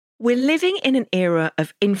We're living in an era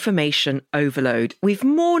of information overload. We've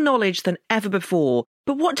more knowledge than ever before.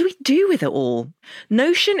 But what do we do with it all?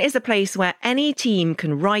 Notion is a place where any team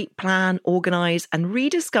can write, plan, organise and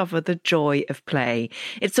rediscover the joy of play.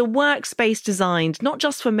 It's a workspace designed not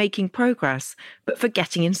just for making progress, but for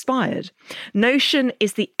getting inspired. Notion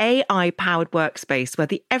is the AI-powered workspace where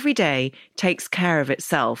the everyday takes care of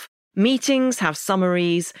itself. Meetings have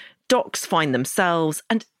summaries, docs find themselves,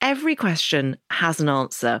 and every question has an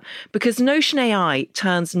answer because Notion AI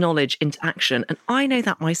turns knowledge into action. And I know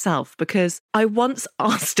that myself because I once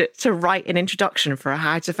asked it to write an introduction for a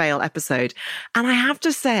How to Fail episode. And I have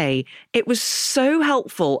to say, it was so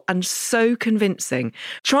helpful and so convincing.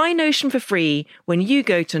 Try Notion for free when you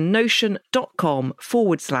go to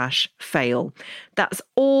notion.com/fail. That's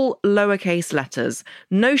all lowercase letters,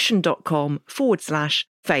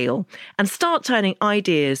 notion.com/fail, and start turning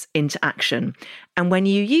ideas into action. And when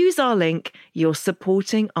you use our link, you're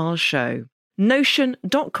supporting our show.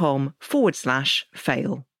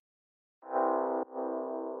 Notion.com/fail.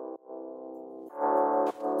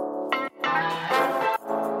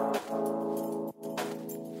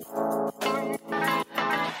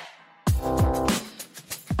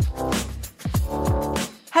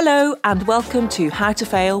 Hello and welcome to How to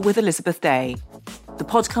Fail with Elizabeth Day, the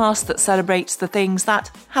podcast that celebrates the things that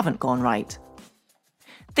haven't gone right.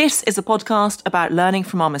 This is a podcast about learning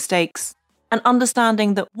from our mistakes and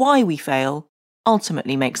understanding that why we fail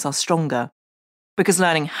ultimately makes us stronger. Because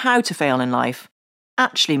learning how to fail in life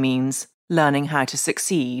actually means learning how to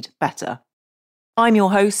succeed better. I'm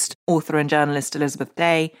your host, author and journalist Elizabeth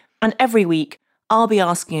Day, and every week I'll be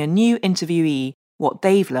asking a new interviewee what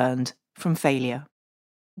they've learned from failure.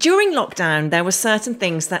 During lockdown, there were certain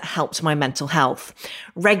things that helped my mental health.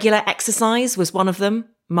 Regular exercise was one of them.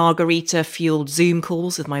 Margarita-fueled Zoom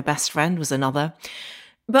calls with my best friend was another.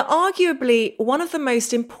 But arguably, one of the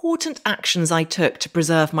most important actions I took to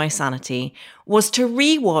preserve my sanity was to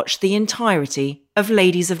rewatch the entirety of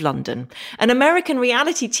Ladies of London, an American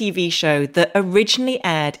reality TV show that originally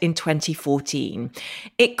aired in 2014.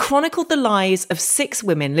 It chronicled the lives of 6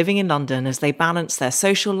 women living in London as they balanced their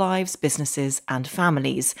social lives, businesses, and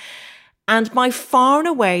families. And by far and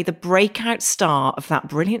away, the breakout star of that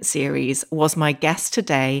brilliant series was my guest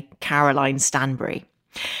today, Caroline Stanbury.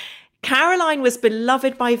 Caroline was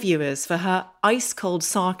beloved by viewers for her ice-cold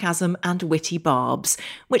sarcasm and witty barbs,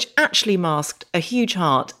 which actually masked a huge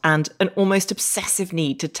heart and an almost obsessive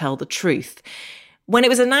need to tell the truth. When it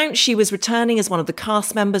was announced she was returning as one of the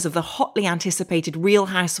cast members of the hotly anticipated Real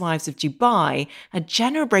Housewives of Dubai, a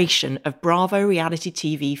generation of Bravo reality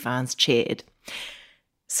TV fans cheered.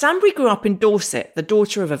 Stanbury grew up in Dorset, the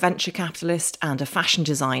daughter of a venture capitalist and a fashion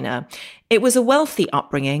designer. It was a wealthy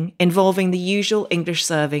upbringing involving the usual English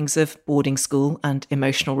servings of boarding school and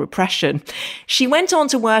emotional repression. She went on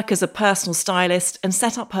to work as a personal stylist and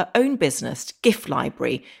set up her own business, Gift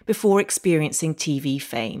Library, before experiencing TV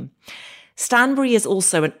fame. Stanbury is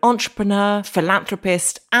also an entrepreneur,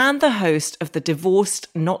 philanthropist, and the host of the Divorced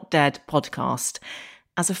Not Dead podcast.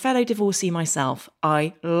 As a fellow divorcee myself,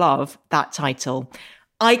 I love that title.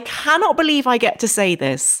 I cannot believe I get to say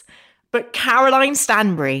this, but Caroline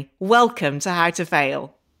Stanbury, welcome to How to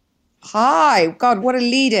Fail. Hi. God, what a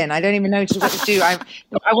lead-in. I don't even know what to do. I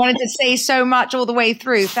wanted to say so much all the way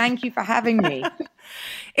through. Thank you for having me.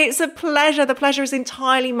 It's a pleasure. The pleasure is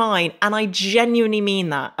entirely mine. And I genuinely mean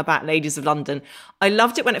that about Ladies of London. I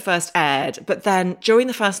loved it when it first aired, but then during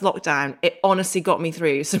the first lockdown, it honestly got me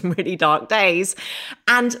through some really dark days.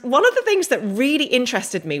 And one of the things that really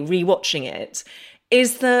interested me rewatching it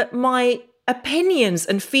is that my opinions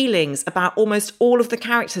and feelings about almost all of the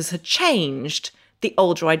characters had changed the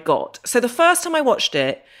older I'd got. So the first time I watched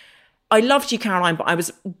it, I loved you, Caroline, but I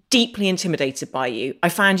was deeply intimidated by you. I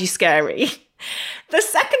found you scary. The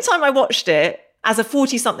second time I watched it, as a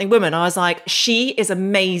 40-something woman, I was like, she is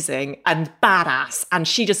amazing and badass, and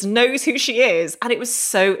she just knows who she is. And it was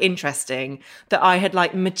so interesting that I had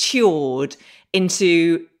matured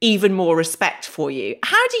into even more respect for you.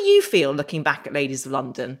 How do you feel looking back at Ladies of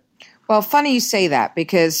London? Well, funny you say that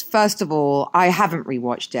because, first of all, I haven't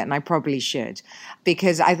rewatched it and I probably should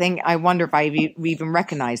because I wonder if I even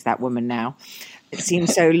recognize that woman now. It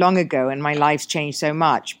seems so long ago and my life's changed so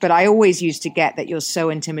much. But I always used to get that you're so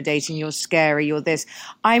intimidating, you're scary, you're this.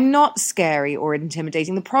 I'm not scary or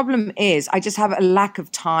intimidating. The problem is I just have a lack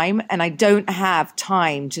of time and I don't have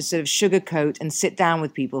time to sort of sugarcoat and sit down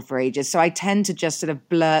with people for ages. So I tend to just sort of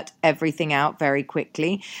blurt everything out very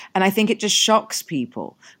quickly. And I think it just shocks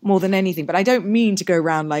people more than anything. But I don't mean to go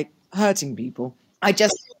around hurting people. I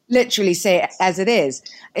just literally say it as it is.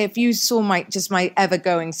 If you saw my ever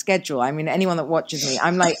going schedule, I mean, anyone that watches me,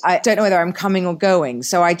 I'm like, I don't know whether I'm coming or going.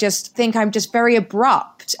 So I just think I'm just very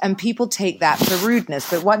abrupt, and people take that for rudeness.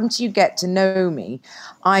 But once you get to know me,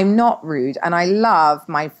 I'm not rude, and I love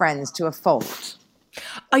my friends to a fault.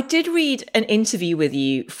 I did read an interview with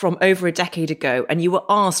you from over a decade ago, and you were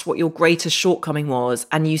asked what your greatest shortcoming was,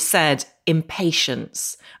 and you said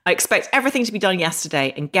impatience. I expect everything to be done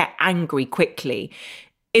yesterday and get angry quickly.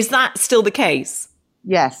 Is that still the case?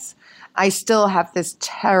 Yes. I still have this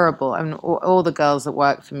terrible, and all the girls that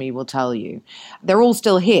work for me will tell you, they're all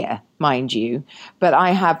still here, mind you, but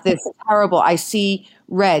I have this terrible, I see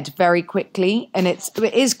red very quickly, and it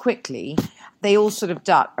is quickly. They all sort of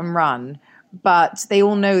duck and run, but they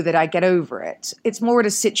all know that I get over it. It's more at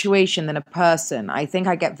a situation than a person. I think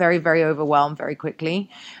I get very, very overwhelmed very quickly,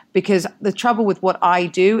 because the trouble with what I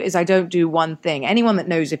do is I don't do one thing. Anyone that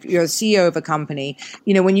knows, if you're a CEO of a company,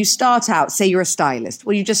 you know, when you start out, say you're a stylist,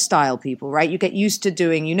 well, you just style people, right? You get used to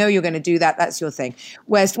doing, you know, you're going to do that. That's your thing.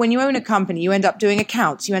 Whereas when you own a company, you end up doing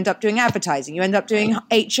accounts, you end up doing advertising, you end up doing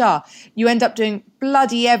HR, you end up doing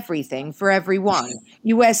bloody everything for everyone.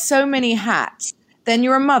 You wear so many hats. Then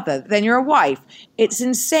you're a mother, then you're a wife. It's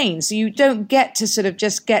insane. So you don't get to sort of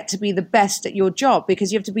just get to be the best at your job,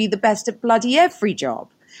 because you have to be the best at bloody every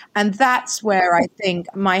job. And that's where I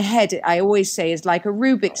think my head, I always say, is like a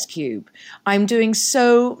Rubik's Cube. I'm doing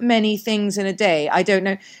so many things in a day. I don't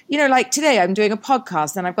know, you know, like today I'm doing a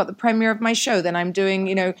podcast, then I've got the premiere of my show, then I'm doing,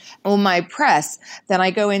 you know, all my press, then I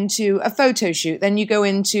go into a photo shoot, then you go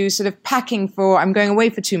into sort of packing for, I'm going away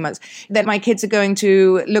for 2 months, then my kids are going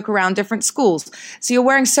to look around different schools. So you're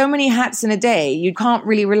wearing so many hats in a day, you can't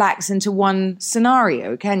really relax into one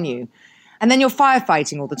scenario, can you? And then you're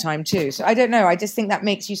firefighting all the time too. So I don't know. I just think that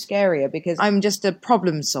makes you scarier, because I'm just a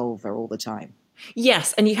problem solver all the time.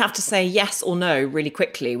 Yes. And you have to say yes or no really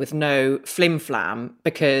quickly with no flim-flam,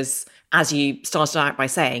 because as you started out by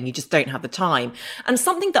saying, you just don't have the time. And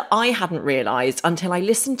something that I hadn't realised until I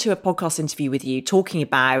listened to a podcast interview with you talking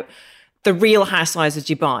about the Real Housewives of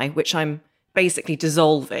Dubai, which I'm basically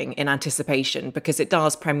dissolving in anticipation because it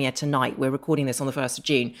does premiere tonight. We're recording this on the 1st of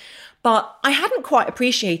June. But I hadn't quite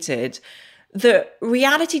appreciated that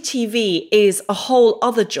reality TV is a whole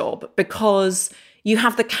other job, because you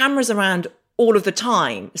have the cameras around all of the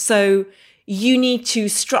time. So you need to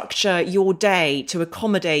structure your day to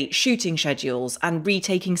accommodate shooting schedules and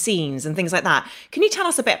retaking scenes and things like that. Can you tell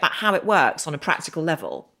us a bit about how it works on a practical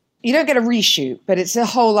level? You don't get a reshoot, but it's a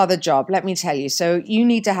whole other job, let me tell you. So you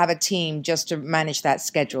need to have a team just to manage that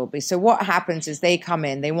schedule. So what happens is they come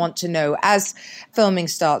in, they want to know, as filming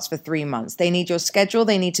starts for 3 months, they need your schedule,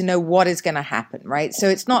 they need to know what is going to happen, right? So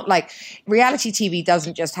it's not like reality TV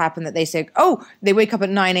doesn't just happen that they say, oh, they wake up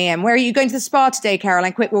at 9 a.m. Where are you going to the spa today,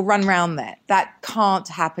 Caroline? Quick, we'll run round there. That can't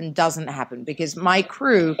happen, doesn't happen, because my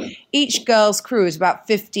crew, each girl's crew is about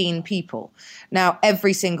 15 people. Now,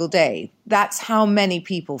 every single day, that's how many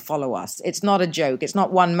people follow us. It's not a joke. It's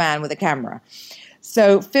not one man with a camera.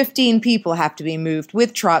 So 15 people have to be moved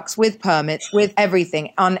with trucks, with permits, with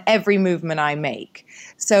everything on every movement I make.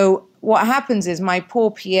 So what happens is my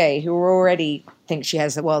poor PA, who already thinks she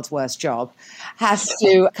has the world's worst job, has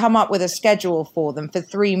to come up with a schedule for them for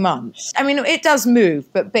 3 months. I mean, it does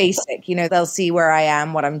move, but basic. You know, they'll see where I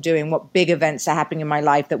am, what I'm doing, what big events are happening in my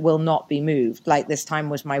life that will not be moved. Like this time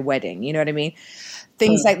was my wedding. You know what I mean?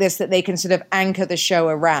 Things like this that they can sort of anchor the show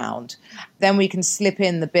around. Then we can slip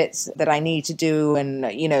in the bits that I need to do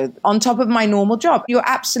and, you know, on top of my normal job. You're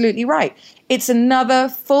absolutely right. It's another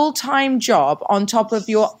full-time job on top of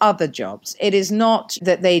your other jobs. It is not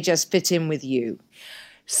that they just fit in with you.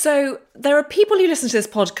 So there are people who listen to this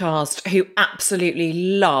podcast who absolutely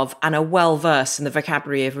love and are well versed in the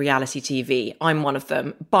vocabulary of reality TV. I'm one of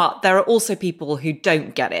them. But there are also people who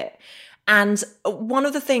don't get it. And one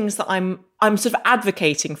of the things that I'm sort of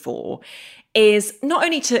advocating for is not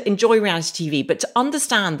only to enjoy reality TV, but to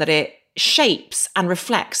understand that it shapes and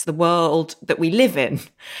reflects the world that we live in.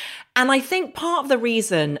 And I think part of the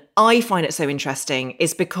reason I find it so interesting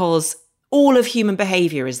is because all of human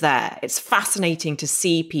behavior is there. It's fascinating to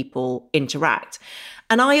see people interact.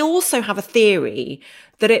 And I also have a theory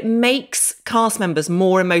that it makes cast members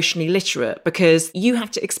more emotionally literate, because you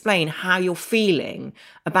have to explain how you're feeling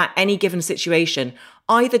about any given situation,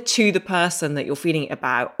 either to the person that you're feeling it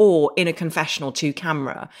about or in a confessional to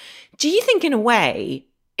camera. Do you think in a way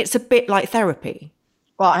it's a bit like therapy?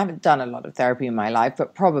 Well, I haven't done a lot of therapy in my life,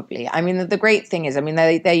 but probably. I mean, the great thing is, I mean,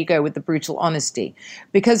 there you go with the brutal honesty,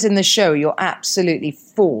 because in the show, you're absolutely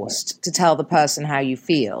forced to tell the person how you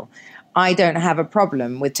feel. I don't have a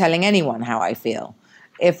problem with telling anyone how I feel.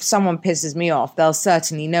 if someone pisses me off, they'll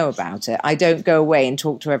certainly know about it. I don't go away and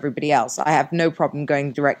talk to everybody else. I have no problem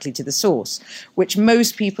going directly to the source, which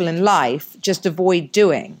most people in life just avoid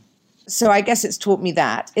doing. So I guess it's taught me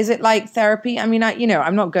that. Is it like therapy? I mean,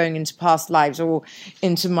 I'm not going into past lives or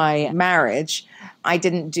into my marriage. I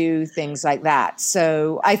didn't do things like that.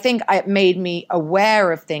 So I think it made me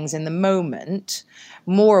aware of things in the moment,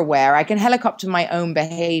 more aware. I can helicopter my own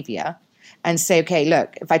behavior and say, okay,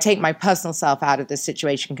 look, if I take my personal self out of this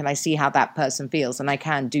situation, can I see how that person feels? And I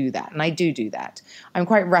can do that. And I do that. I'm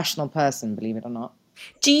quite a rational person, believe it or not.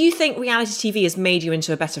 Do you think reality TV has made you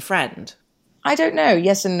into a better friend? I don't know.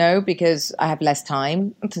 Yes and no, because I have less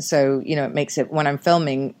time. So, it makes it, when I'm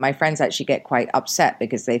filming, my friends actually get quite upset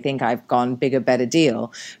because they think I've gone bigger, better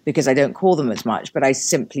deal because I don't call them as much, but I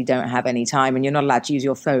simply don't have any time, and you're not allowed to use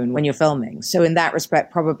your phone when you're filming. So in that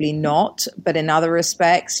respect, probably not. But in other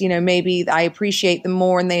respects, maybe I appreciate them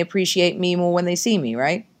more and they appreciate me more when they see me,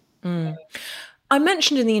 right? Mm. I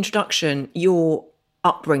mentioned in the introduction your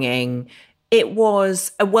upbringing. It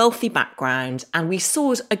was a wealthy background, and we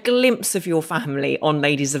saw a glimpse of your family on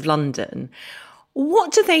Ladies of London.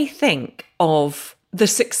 What do they think of the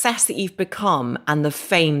success that you've become and the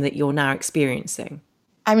fame that you're now experiencing?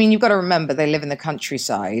 I mean, you've got to remember they live in the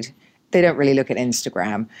countryside. They don't really look at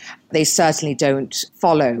Instagram. They certainly don't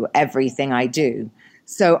follow everything I do.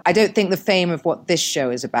 So I don't think the fame of what this show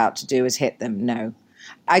is about to do has hit them, no.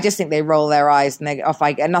 I just think they roll their eyes and they off.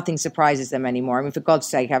 Nothing surprises them anymore. I mean, for God's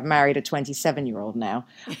sake, I've married a 27-year-old now.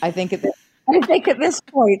 I think at this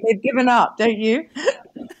point they've given up, don't you?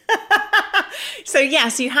 So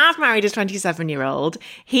yes, you have married a 27-year-old.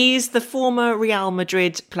 He's the former Real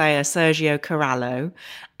Madrid player Sergio Corallo,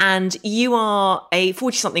 and you are a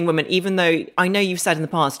 40-something woman. Even though I know you've said in the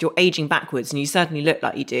past you're aging backwards, and you certainly look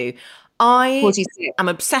like you do. I 46. am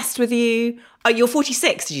obsessed with you. Oh, you're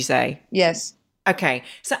 46, did you say? Yes. Okay,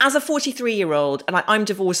 so as a 43-year-old, and I'm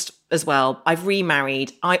divorced as well, I've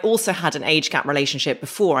remarried. I also had an age gap relationship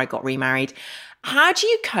before I got remarried. How do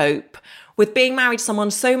you cope with being married to someone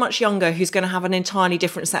so much younger who's going to have an entirely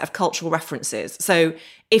different set of cultural references? So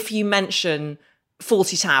if you mention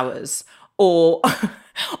Fawlty Towers or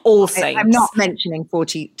All Saints. I'm not mentioning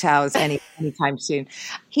 40 Towers anytime soon.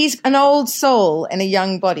 He's an old soul in a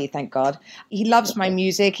young body, thank God. He loves my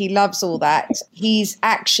music. He loves all that. He's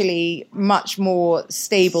actually much more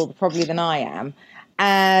stable probably than I am.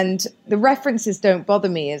 And the references don't bother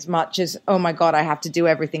me as much as, oh my God, I have to do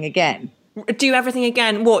everything again. Do everything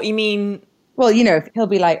again? What, you mean? Well, he'll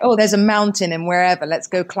be like, oh, there's a mountain in wherever, let's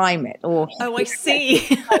go climb it. Or, oh, I see.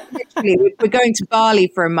 Literally, we're going to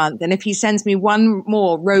Bali for a month, and if he sends me one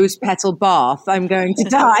more rose petal bath, I'm going to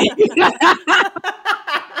die.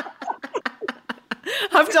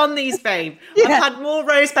 I've done these, babe. Yeah. I've had more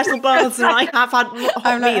rose petal baths than I have had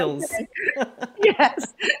hot meals. Okay.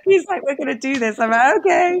 Yes. He's like, we're going to do this. I'm like,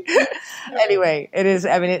 okay. Anyway, it is,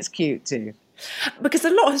 it's cute too. Because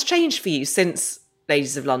a lot has changed for you since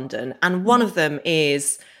Ladies of London, and one of them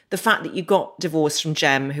is the fact that you got divorced from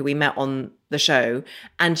Jem, who we met on the show,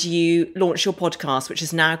 and you launched your podcast, which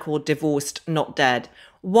is now called Divorced Not Dead.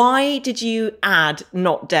 Why did you add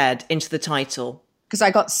Not Dead into the title? Because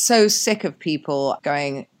I got so sick of people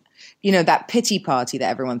going, that pity party that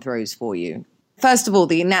everyone throws for you. First of all,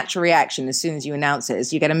 the natural reaction as soon as you announce it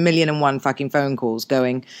is you get 1,000,001 fucking phone calls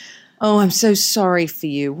going, oh, I'm so sorry for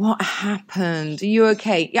you. What happened? Are you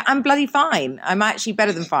okay? Yeah, I'm bloody fine. I'm actually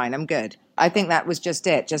better than fine. I'm good. I think that was just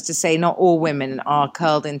it, just to say not all women are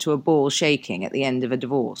curled into a ball shaking at the end of a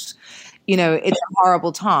divorce. It's a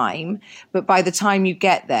horrible time, but by the time you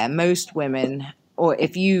get there, most women, or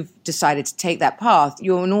if you've decided to take that path,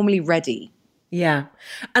 you're normally ready. Yeah.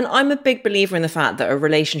 And I'm a big believer in the fact that a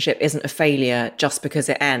relationship isn't a failure just because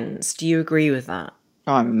it ends. Do you agree with that?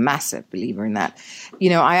 Oh, I'm a massive believer in that.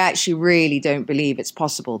 I actually really don't believe it's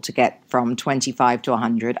possible to get from 25 to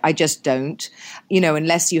 100. I just don't,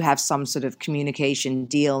 unless you have some sort of communication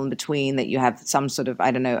deal in between, that you have some sort of,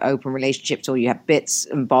 open relationships, or you have bits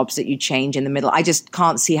and bobs that you change in the middle. I just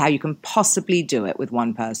can't see how you can possibly do it with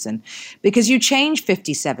one person, because you change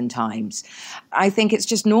 57 times. I think it's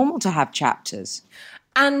just normal to have chapters.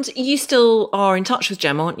 And you still are in touch with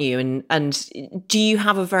Jem, aren't you? And do you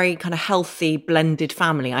have a very kind of healthy, blended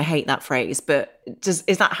family? I hate that phrase, but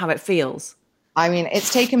is that how it feels? I mean,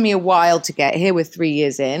 it's taken me a while to get here. We're 3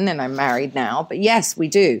 years in and I'm married now. But yes, we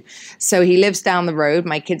do. So he lives down the road.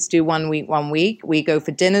 My kids do 1 week, 1 week. We go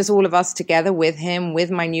for dinners, all of us together with him, with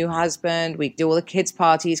my new husband. We do all the kids'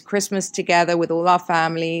 parties, Christmas together with all our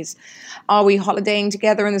families. Are we holidaying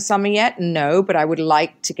together in the summer yet? No, but I would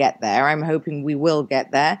like to get there. I'm hoping we will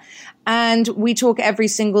get there. And we talk every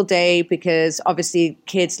single day because obviously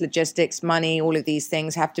kids, logistics, money, all of these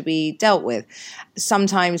things have to be dealt with.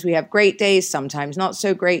 Sometimes we have great days, sometimes not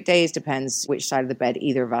so great days, depends which side of the bed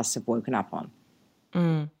either of us have woken up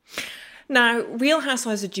on. Now, Real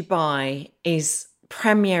Housewives of Dubai is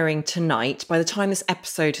premiering tonight. By the time this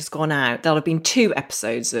episode has gone out, there'll have been 2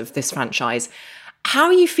 episodes of this franchise. How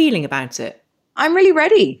are you feeling about it? I'm really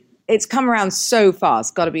ready. It's come around so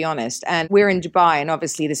fast, got to be honest. And we're in Dubai, and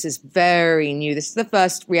obviously this is very new. This is the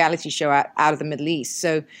first reality show out of the Middle East.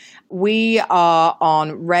 So we are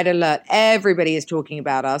on red alert. Everybody is talking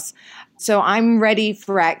about us. So I'm ready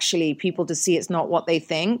for actually people to see it's not what they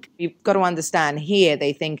think. You've got to understand here,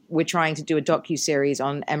 they think we're trying to do a docuseries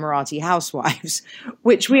on Emirati housewives,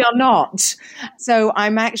 which we are not. So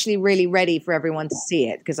I'm actually really ready for everyone to see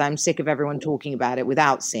it because I'm sick of everyone talking about it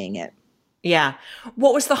without seeing it. Yeah.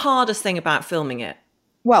 What was the hardest thing about filming it?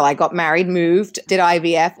 Well, I got married, moved, did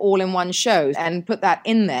IVF all in one show and put that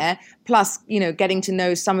in there. Plus, getting to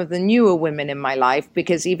know some of the newer women in my life,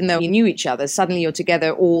 because even though you knew each other, suddenly you're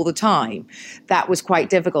together all the time. That was quite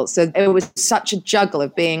difficult. So it was such a juggle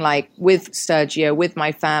of being like with Sergio, with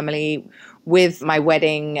my family, with my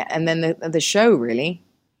wedding, and then the show, really.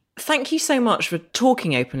 Thank you so much for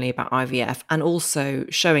talking openly about IVF and also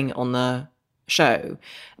showing it on the show,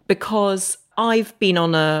 because I've been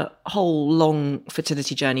on a whole long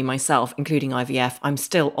fertility journey myself, including IVF. I'm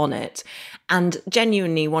still on it. And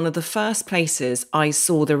genuinely, one of the first places I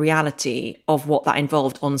saw the reality of what that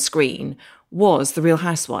involved on screen was The Real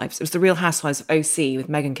Housewives. It was The Real Housewives of OC with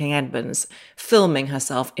Meghan King-Edmonds filming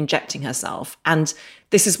herself, injecting herself. And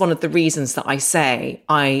this is one of the reasons that I say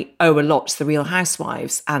I owe a lot to The Real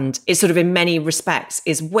Housewives. And it sort of, in many respects,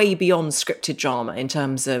 is way beyond scripted drama in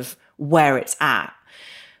terms of where it's at.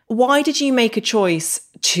 Why did you make a choice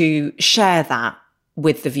to share that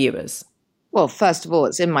with the viewers? Well, first of all,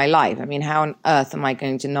 it's in my life. I mean, how on earth am I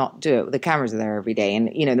going to not do it? The cameras are there every day. And,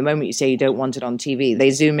 the moment you say you don't want it on TV,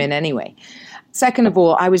 they zoom in anyway. Second of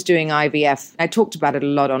all, I was doing IVF. I talked about it a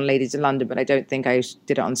lot on Ladies of London, but I don't think I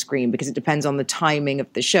did it on screen because it depends on the timing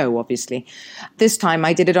of the show, obviously. This time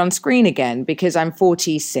I did it on screen again because I'm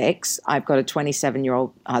 46. I've got a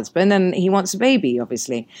 27-year-old husband and he wants a baby,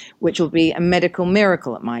 obviously, which will be a medical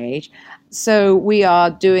miracle at my age. So we are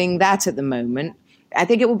doing that at the moment. I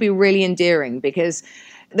think it will be really endearing because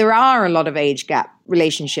there are a lot of age gap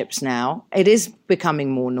relationships now. It is becoming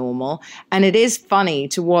more normal. And it is funny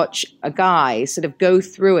to watch a guy sort of go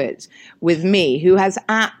through it with me who has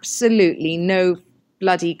absolutely no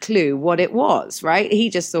bloody clue what it was, right? He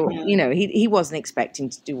just thought, he wasn't expecting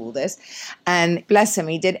to do all this. And bless him,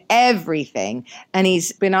 he did everything. And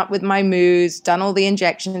he's been up with my moves, done all the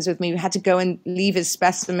injections with me, had to go and leave his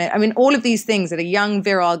specimen. I mean, all of these things that a young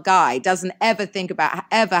virile guy doesn't ever think about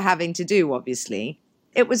ever having to do, obviously.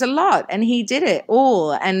 It was a lot, and he did it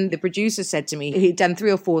all. And the producer said to me, he'd done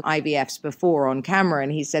 3 or 4 IVFs before on camera,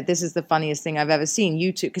 and he said, "This is the funniest thing I've ever seen,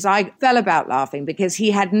 you two." Because I fell about laughing because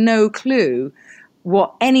he had no clue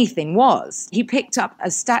what anything was. He picked up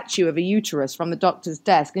a statue of a uterus from the doctor's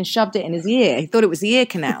desk and shoved it in his ear. He thought it was the ear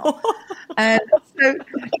canal. And so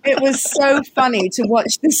it was so funny to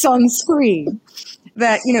watch this on screen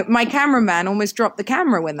that, my cameraman almost dropped the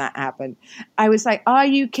camera when that happened. I was like, "Are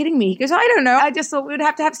you kidding me?" He goes, "I don't know. I just thought we would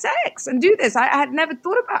have to have sex and do this. I had never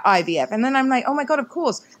thought about IVF." And then I'm like, oh my God, of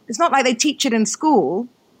course. It's not like they teach it in school.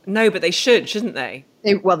 No, but they should, shouldn't they?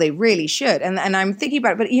 They really should. And I'm thinking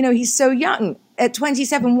about it, but he's so young. At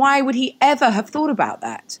 27, why would he ever have thought about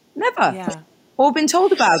that? Never. Yeah. Or been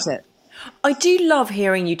told about it. I do love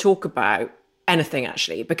hearing you talk about anything,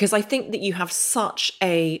 actually, because I think that you have such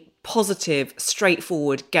a positive,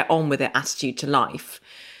 straightforward, get on with it attitude to life.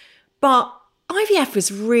 But IVF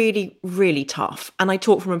is really, really tough. And I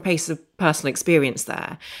talk from a place of personal experience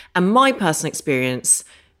there. And my personal experience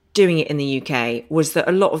doing it in the UK was that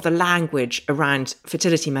a lot of the language around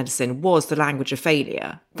fertility medicine was the language of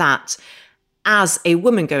failure. That as a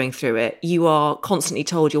woman going through it, you are constantly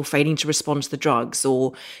told you're failing to respond to the drugs,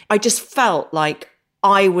 or I just felt like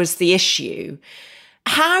I was the issue.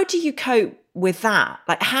 How do you cope with that?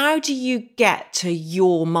 Like, how do you get to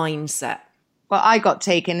your mindset? Well, I got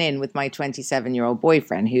taken in with my 27-year-old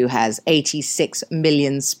boyfriend who has 86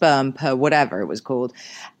 million sperm per whatever it was called,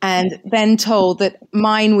 and then told that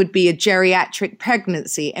mine would be a geriatric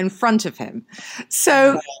pregnancy in front of him.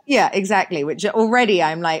 So, yeah, exactly, which already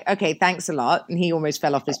I'm like, okay, thanks a lot. And he almost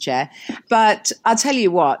fell off his chair. But I'll tell you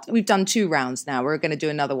what, we've done 2 rounds now. We're going to do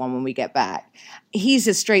another one when we get back. He's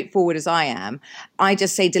as straightforward as I am. I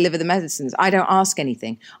just say, deliver the medicines. I don't ask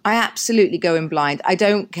anything. I absolutely go in blind. I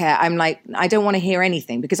don't care. I'm like, I don't want to hear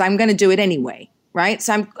anything because I'm going to do it anyway. right?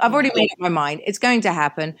 So I've already made up my mind. It's going to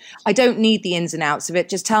happen. I don't need the ins and outs of it.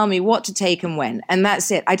 Just tell me what to take and when. And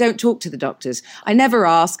that's it. I don't talk to the doctors. I never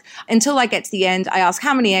ask. Until I get to the end, I ask,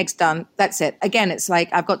 how many eggs done? That's it. Again, it's like,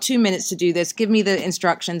 I've got 2 minutes to do this. Give me the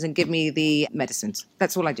instructions and give me the medicines.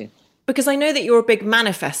 That's all I do. Because I know that you're a big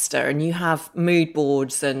manifester and you have mood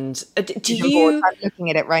boards and do you... I'm looking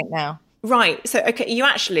at it right now. Right. So, okay, you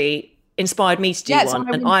actually inspired me to do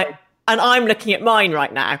one and I'm looking at mine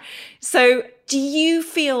right now. So do you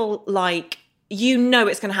feel like you know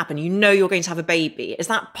it's going to happen? You know you're going to have a baby. Is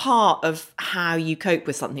that part of how you cope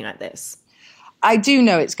with something like this? I do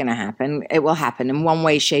know it's going to happen. It will happen in one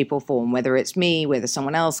way, shape or form, whether it's me, whether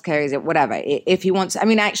someone else carries it, whatever. If he wants, I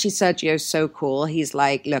mean, actually, Sergio's so cool. He's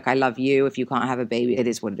like, look, I love you. If you can't have a baby, it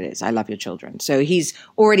is what it is. I love your children. So he's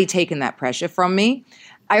already taken that pressure from me.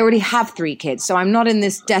 I already have 3 kids. So I'm not in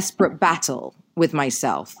this desperate battle with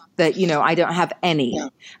myself that, I don't have any. Yeah.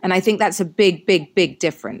 And I think that's a big, big, big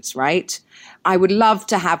difference, right? I would love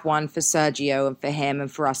to have one for Sergio and for him and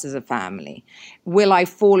for us as a family. Will I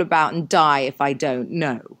fall about and die if I don't?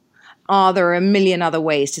 No. Are there a million other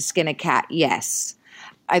ways to skin a cat? Yes.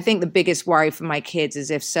 I think the biggest worry for my kids is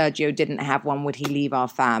if Sergio didn't have one, would he leave our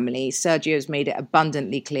family? Sergio's made it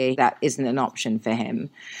abundantly clear that isn't an option for him.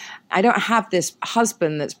 I don't have this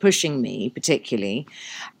husband that's pushing me particularly.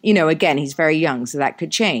 Again, he's very young, so that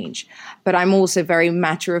could change. But I'm also very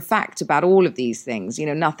matter of fact about all of these things.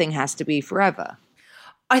 Nothing has to be forever.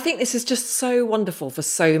 I think this is just so wonderful for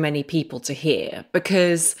so many people to hear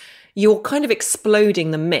because you're kind of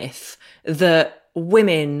exploding the myth that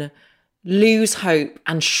women lose hope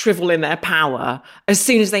and shrivel in their power as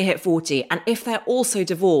soon as they hit 40. And if they're also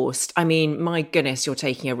divorced, I mean, my goodness, you're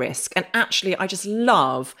taking a risk. And actually, I just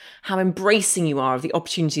love how embracing you are of the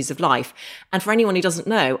opportunities of life. And for anyone who doesn't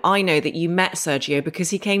know, I know that you met Sergio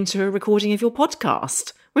because he came to a recording of your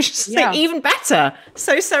podcast, which is even better.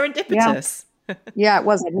 So serendipitous. Yeah, it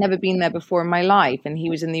was. I'd never been there before in my life. And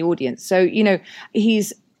he was in the audience. So,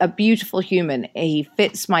 he's a beautiful human. He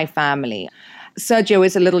fits my family. Sergio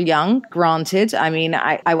is a little young, granted. I mean,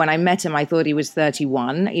 I when I met him, I thought he was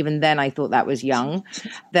 31. Even then, I thought that was young.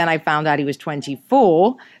 Then I found out he was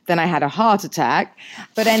 24. Then I had a heart attack.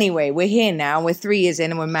 But anyway, we're here now. We're 3 years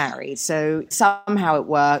in and we're married. So somehow it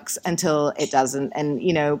works until it doesn't.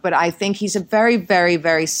 And, but I think he's a very, very,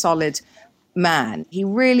 very solid man. He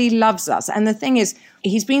really loves us. And the thing is,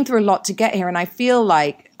 he's been through a lot to get here. And I feel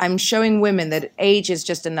like I'm showing women that age is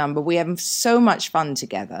just a number. We have so much fun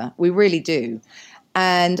together. We really do.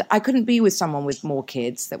 And I couldn't be with someone with more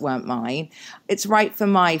kids that weren't mine. It's right for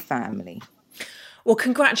my family. Well,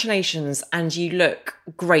 congratulations. And you look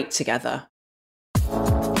great together.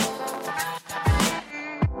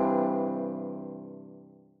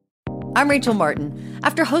 I'm Rachel Martin.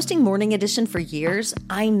 After hosting Morning Edition for years,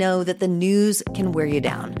 I know that the news can wear you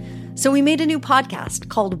down. So we made a new podcast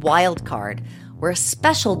called Wild Card, where a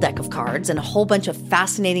special deck of cards and a whole bunch of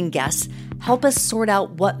fascinating guests help us sort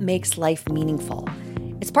out what makes life meaningful.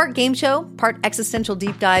 It's part game show, part existential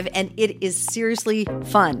deep dive, and it is seriously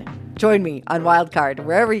fun. Join me on Wild Card,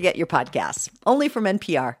 wherever you get your podcasts, only from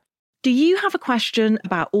NPR. Do you have a question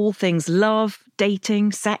about all things love,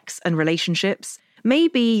 dating, sex, and relationships?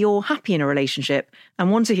 Maybe you're happy in a relationship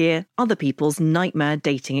and want to hear other people's nightmare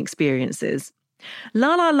dating experiences.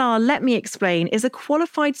 La La La Let Me Explain is a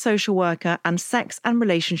qualified social worker and sex and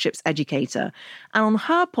relationships educator. And on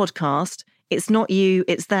her podcast, It's Not You,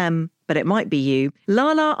 It's Them, But It Might Be You,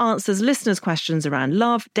 Lala answers listeners' questions around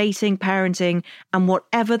love, dating, parenting, and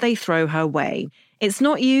whatever they throw her way. It's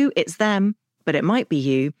Not You, It's Them, But It Might Be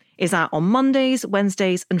You is out on Mondays,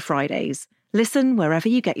 Wednesdays, and Fridays. Listen wherever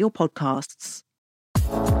you get your podcasts.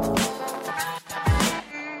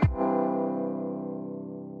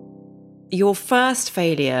 Your first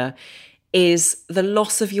failure is the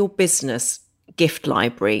loss of your business gift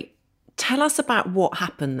library. Tell us about what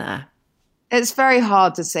happened there. It's very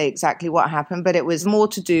hard to say exactly what happened, but it was more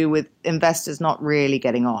to do with investors not really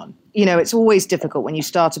getting on. It's always difficult when you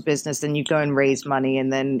start a business and you go and raise money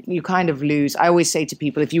and then you kind of lose. I always say to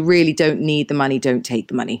people, if you really don't need the money, don't take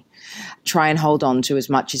the money. Try and hold on to as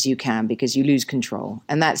much as you can because you lose control.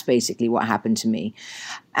 And that's basically what happened to me.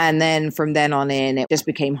 And then from then on in, it just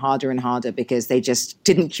became harder and harder because they just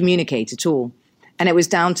didn't communicate at all. And it was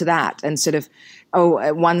down to that and sort of,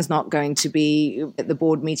 one's not going to be at the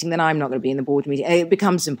board meeting, then I'm not going to be in the board meeting. It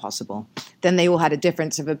becomes impossible. Then they all had a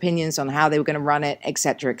difference of opinions on how they were going to run it, et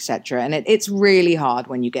cetera, et cetera. And it's really hard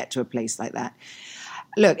when you get to a place like that.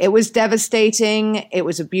 Look, it was devastating. It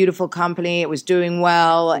was a beautiful company. It was doing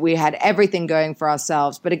well. We had everything going for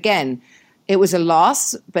ourselves. But again, it was a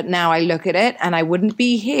loss. But now I look at it and I wouldn't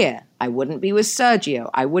be here. I wouldn't be with Sergio.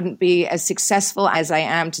 I wouldn't be as successful as I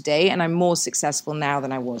am today. And I'm more successful now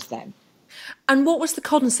than I was then. And what was the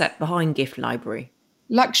concept behind Gift Library?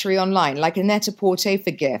 Luxury online, like a net-a-porter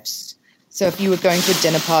for gifts. So if you were going to a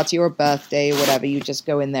dinner party or a birthday or whatever, you just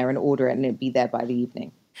go in there and order it and it'd be there by the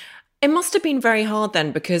evening. It must have been very hard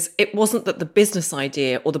then, because it wasn't that the business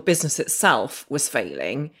idea or the business itself was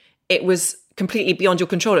failing. It was completely beyond your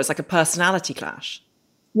control. It's like a personality clash.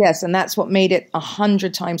 Yes, and that's what made it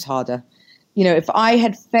 100 times harder. You know, if I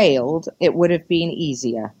had failed, it would have been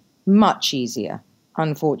easier, much easier,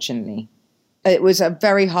 unfortunately. It was a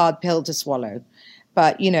very hard pill to swallow.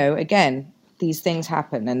 But, you know, again, these things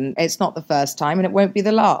happen and it's not the first time and it won't be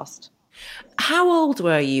the last. How old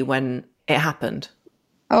were you when it happened?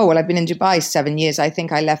 Oh, well, I've been in Dubai 7 years. I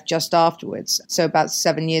think I left just afterwards. So about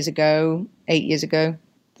 7 years ago, 8 years ago,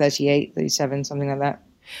 38, 37, something like that.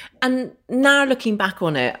 And now looking back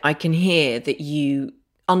on it, I can hear that you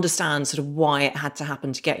understand sort of why it had to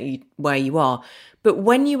happen to get you where you are. But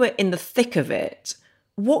when you were in the thick of it,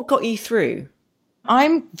 what got you through?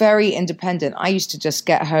 I'm very independent. I used to just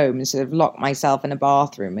get home and sort of lock myself in a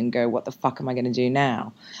bathroom and go, what the fuck am I going to do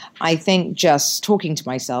now? I think just talking to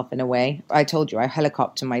myself in a way, I told you, I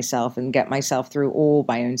helicopter myself and get myself through all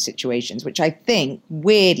my own situations, which I think,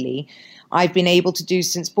 weirdly, I've been able to do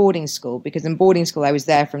since boarding school, because in boarding school, I was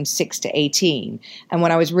there from 6 to 18. And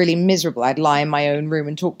when I was really miserable, I'd lie in my own room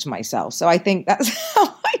and talk to myself. So I think that's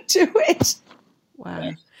how I do it.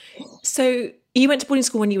 Wow. So you went to boarding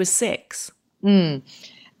school when you were 6? And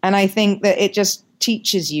I think that it just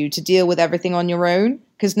teaches you to deal with everything on your own,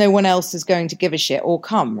 because no one else is going to give a shit or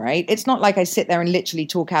come, right? It's not like I sit there and literally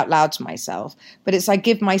talk out loud to myself, but it's I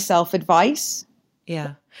give myself advice.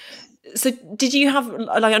 Yeah. So did you have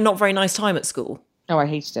like a not very nice time at school? Oh, I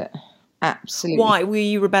hated it. Absolutely. Why? Were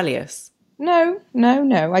you rebellious? No.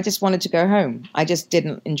 I just wanted to go home. I just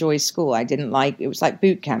didn't enjoy school. It was like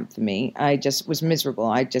boot camp for me. I just was miserable.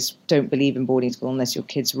 I just don't believe in boarding school unless your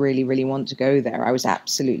kids really, really want to go there. I was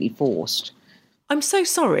absolutely forced. I'm so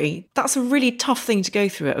sorry. That's a really tough thing to go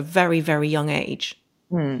through at a very, very young age.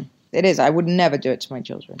 It is. I would never do it to my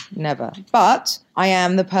children. Never. But I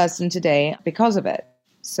am the person today because of it.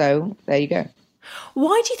 So there you go.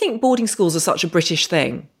 Why do you think boarding schools are such a British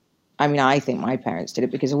thing? I mean, I think my parents did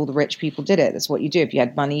it because all the rich people did it. That's what you do. If you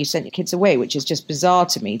had money, you sent your kids away, which is just bizarre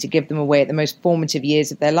to me, to give them away at the most formative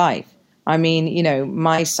years of their life. I mean, you know,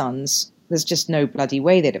 my sons, there's just no bloody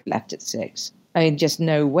way they'd have left at 6. I mean, just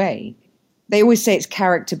no way. They always say it's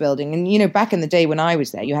character building. And, you know, back in the day when I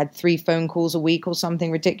was there, you had 3 phone calls a week or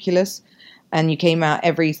something ridiculous. And you came out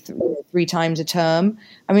every 3 times a term.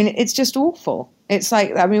 I mean, it's just awful. It's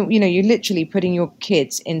like, I mean, you know, you're literally putting your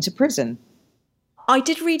kids into prison. I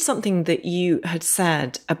did read something that you had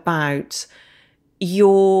said about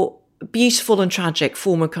your beautiful and tragic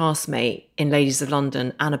former castmate in Ladies of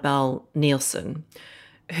London, Annabelle Nielsen,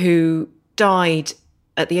 who died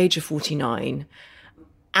at the age of 49.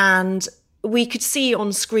 And we could see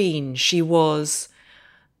on screen it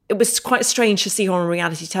was quite strange to see her on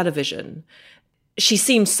reality television. She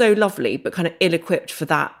seemed so lovely, but kind of ill-equipped for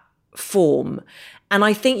that form. And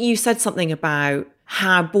I think you said something about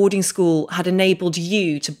how boarding school had enabled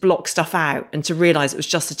you to block stuff out and to realise it was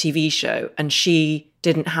just a TV show, and she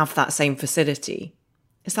didn't have that same facility.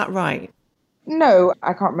 Is that right? No,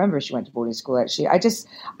 I can't remember if she went to boarding school, actually. I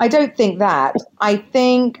don't think that. I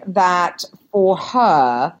think that for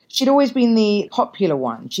her, she'd always been the popular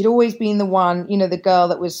one. She'd always been the one, you know, the girl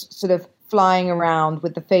that was sort of flying around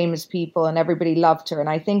with the famous people and everybody loved her. And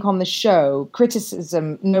I think on the show,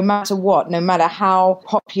 criticism, no matter what, no matter how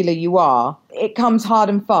popular you are, it comes hard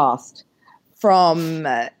and fast from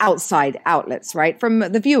outside outlets, right? From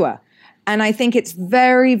the viewer. And I think it's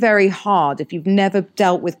very, very hard if you've never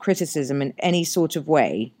dealt with criticism in any sort of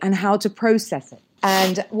way and how to process it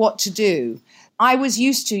and what to do. I was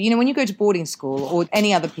used to, you know, when you go to boarding school or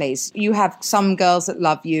any other place, you have some girls that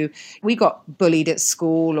love you. We got bullied at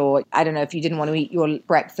school, or I don't know, if you didn't want to eat your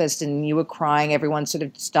breakfast and you were crying, everyone sort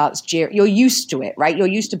of starts jeering. You're used to it, right? You're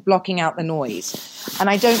used to blocking out the noise. And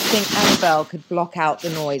I don't think Annabelle could block out the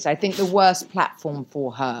noise. I think the worst platform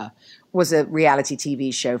for her was a reality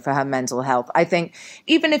TV show for her mental health. I think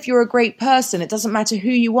even if you're a great person, it doesn't matter who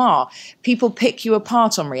you are. People pick you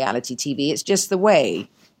apart on reality TV. It's just the way.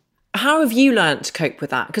 How have you learned to cope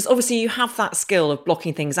with that? Because obviously you have that skill of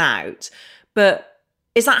blocking things out, but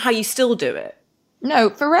is that how you still do it? No,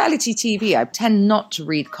 for reality TV, I tend not to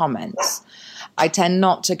read comments. I tend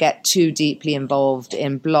not to get too deeply involved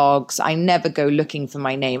in blogs. I never go looking for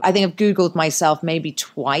my name. I think I've Googled myself maybe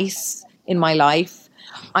twice in my life.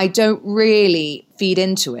 I don't really feed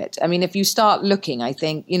into it. I mean, if you start looking, I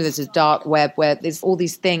think, there's a dark web where there's all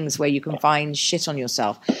these things where you can find shit on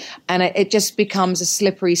yourself. And it just becomes a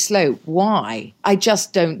slippery slope. Why? I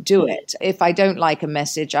just don't do it. If I don't like a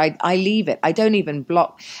message, I leave it. I don't even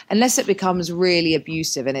block, unless it becomes really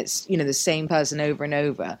abusive and it's, the same person over and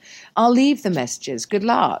over. I'll leave the messages. Good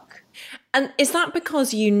luck. And is that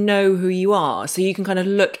because you know who you are, so you can kind of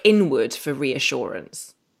look inward for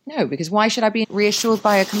reassurance? No, because why should I be reassured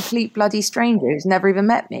by a complete bloody stranger who's never even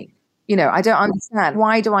met me? I don't understand.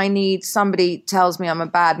 Why do I need somebody tells me I'm a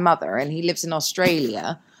bad mother and he lives in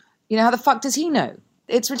Australia? How the fuck does he know?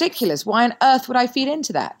 It's ridiculous. Why on earth would I feed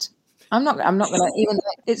into that? I'm not going to even,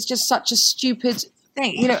 it's just such a stupid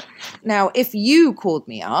thing. Now, if you called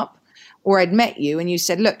me up, or I'd met you and you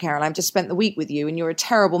said, look, Carol, I've just spent the week with you and you're a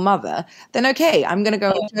terrible mother, then okay, I'm going to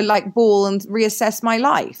go to ball and reassess my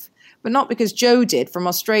life. But not because Joe did from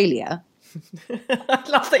Australia. I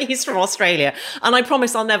love that he's from Australia. And I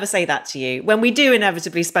promise I'll never say that to you. When we do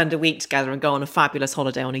inevitably spend a week together and go on a fabulous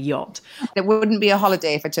holiday on a yacht. It wouldn't be a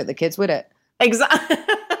holiday if I took the kids, would it? Exactly.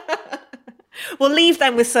 We'll leave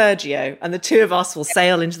them with Sergio and the two of us will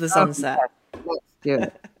sail into the sunset. Let's do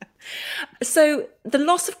it. So the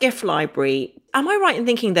loss of Gift Library, am I right in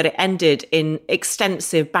thinking that it ended in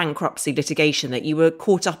extensive bankruptcy litigation that you were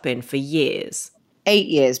caught up in for years? 8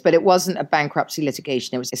 years, but it wasn't a bankruptcy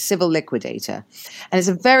litigation. It was a civil liquidator. And it's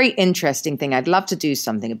a very interesting thing. I'd love to do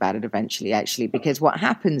something about it eventually, actually, because what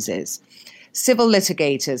happens is civil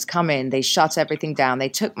litigators come in, they shut everything down, they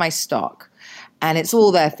took my stock, and it's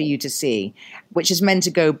all there for you to see, which is meant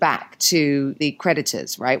to go back to the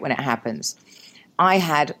creditors, right, when it happens. I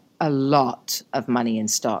had a lot of money in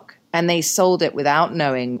stock, and they sold it without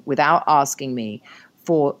knowing, without asking me,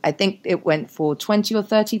 for, I think it went for 20 or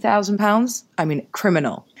 30,000 pounds. I mean,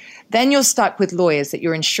 criminal. Then you're stuck with lawyers that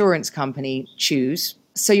your insurance company choose.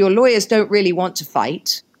 So your lawyers don't really want to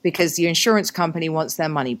fight because the insurance company wants their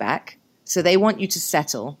money back. So they want you to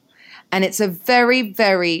settle. And it's a very,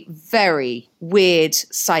 very, very weird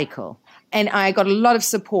cycle. And I got a lot of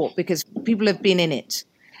support because people have been in it.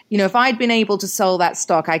 If I'd been able to sell that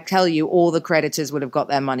stock, I tell you, all the creditors would have got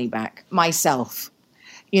their money back. Myself.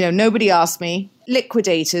 Nobody asked me.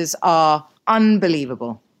 Liquidators are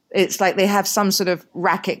unbelievable. It's like they have some sort of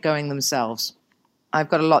racket going themselves. I've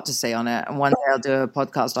got a lot to say on it, and one day I'll do a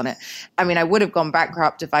podcast on it. I mean, I would have gone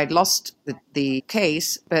bankrupt if I'd lost the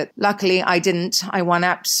case, but luckily I didn't. I won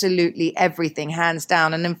absolutely everything, hands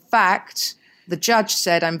down. And in fact, the judge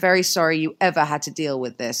said, I'm very sorry you ever had to deal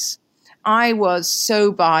with this. I was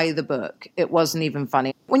so by the book, it wasn't even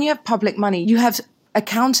funny. When you have public money, you have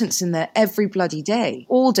accountants in there every bloody day,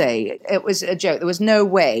 all day. It was a joke. There was no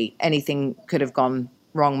way anything could have gone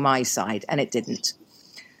wrong my side, and it didn't.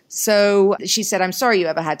 So she said, I'm sorry you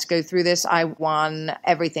ever had to go through this. I won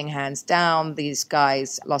everything hands down. These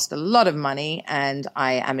guys lost a lot of money, and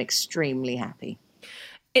I am extremely happy.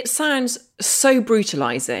 It sounds so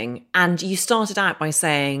brutalizing. And you started out by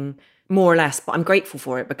saying, more or less, but I'm grateful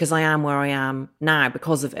for it because I am where I am now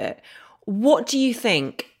because of it. What do you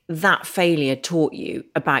think that failure taught you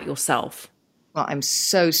about yourself? Well, I'm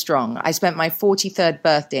so strong. I spent my 43rd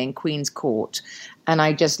birthday in Queen's Court and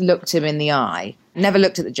I just looked him in the eye. Never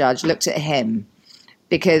looked at the judge, looked at him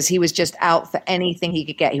because he was just out for anything he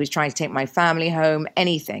could get. He was trying to take my family home,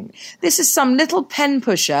 anything. This is some little pen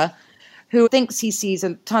pusher who thinks he sees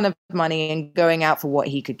a ton of money and going out for what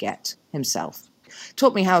he could get himself.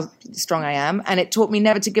 Taught me how strong I am, and it taught me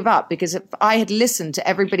never to give up, because if I had listened to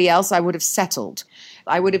everybody else, I would have settled.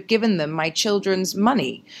 I would have given them my children's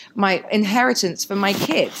money, my inheritance for my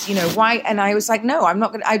kids. Why? And I was like, no, I'm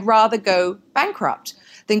not going to. I'd rather go bankrupt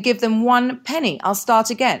than give them one penny. I'll start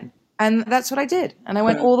again. And that's what I did. And I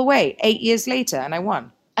went all the way 8 years later, and I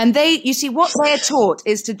won. And you see, what they're taught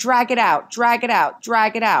is to drag it out, drag it out,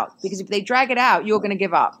 drag it out. Because if they drag it out, you're going to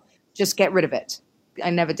give up. Just get rid of it. I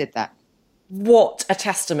never did that. What a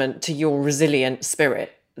testament to your resilient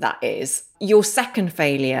spirit that is. Your second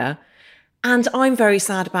failure, and I'm very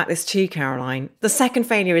sad about this too, Caroline. The second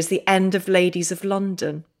failure is the end of Ladies of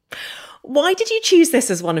London. Why did you choose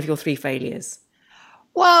this as one of your 3 failures?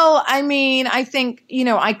 Well, I mean, I think,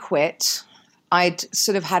 I quit. I'd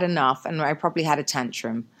sort of had enough, and I probably had a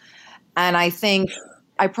tantrum. And I think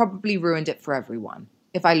I probably ruined it for everyone,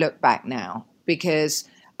 if I look back now, because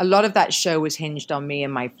a lot of that show was hinged on me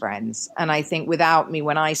and my friends. And I think without me,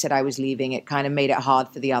 when I said I was leaving, it kind of made it hard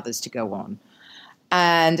for the others to go on.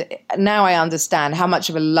 And now I understand how much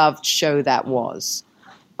of a loved show that was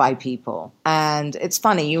by people. And it's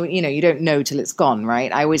funny, you don't know till it's gone,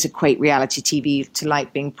 right? I always equate reality TV to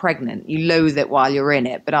like being pregnant. You loathe it while you're in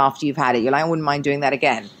it, but after you've had it, you're like, I wouldn't mind doing that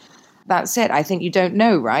again. that's it. I think you don't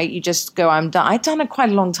know, right? You just go, I'm done. I'd done it quite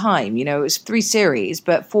a long time. It was 3 series,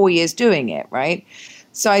 but 4 years doing it, right?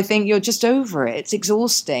 So I think you're just over it. It's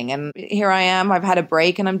exhausting. And here I am. I've had a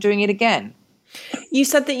break and I'm doing it again. You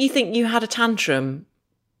said that you think you had a tantrum.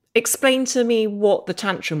 Explain to me what the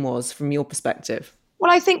tantrum was from your perspective.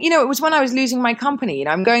 Well, I think, it was when I was losing my company.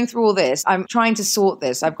 I'm going through all this. I'm trying to sort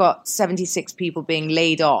this. I've got 76 people being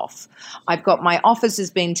laid off. I've got my offices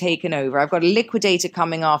being taken over. I've got a liquidator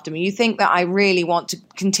coming after me. You think that I really want to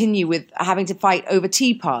continue with having to fight over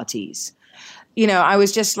tea parties? I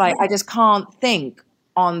was just like, I just can't think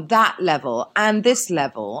on that level and this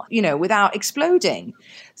level, without exploding.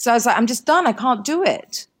 So I was like, I'm just done. I can't do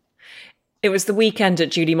it. It was the weekend at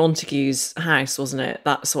Julie Montagu's house, wasn't it?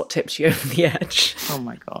 That's what tipped you over the edge. Oh,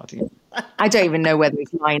 my God. I don't even know where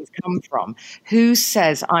these lines come from. Who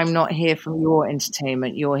says I'm not here for your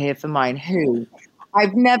entertainment, you're here for mine? Who?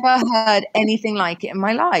 I've never heard anything like it in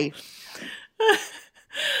my life.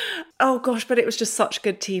 Oh, gosh, but it was just such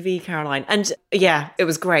good TV, Caroline. And yeah, it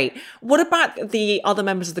was great. What about the other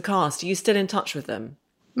members of the cast? Are you still in touch with them?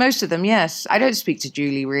 Most of them, yes. I don't speak to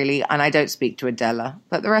Julie, really, and I don't speak to Adela.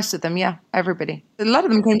 But the rest of them, yeah, everybody. A lot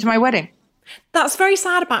of them came to my wedding. That's very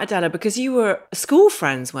sad about Adela, because you were school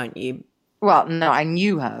friends, weren't you? Well, no, I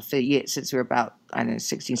knew her for years, since we were about,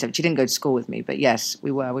 16, 17. She didn't go to school with me, but yes,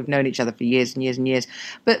 we were. We've known each other for years and years and years.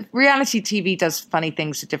 But reality TV does funny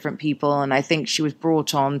things to different people, and I think she was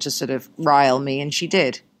brought on to sort of rile me, and she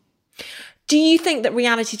did. Do you think that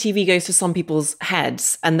reality TV goes to some people's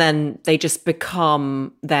heads and then they just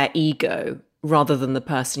become their ego rather than the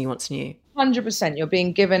person you once knew? 100%. You're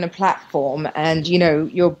being given a platform and,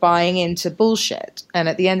 you're buying into bullshit. And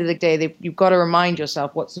at the end of the day, you've got to remind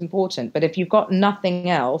yourself what's important. But if you've got nothing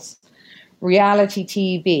else, reality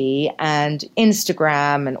TV and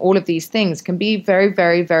Instagram and all of these things can be very,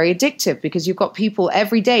 very, very addictive because you've got people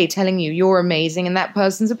every day telling you you're amazing and that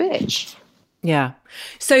person's a bitch. Yeah.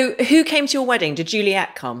 So who came to your wedding? Did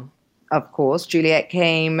Juliet come? Of course. Juliet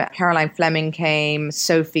came. Caroline Fleming came.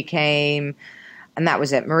 Sophie came. And that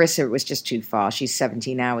was it. Marissa was just too far. She's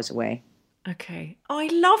 17 hours away. Okay. Oh, I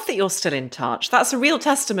love that you're still in touch. That's a real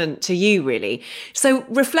testament to you, really. So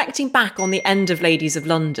reflecting back on the end of Ladies of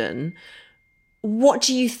London, what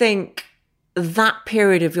do you think that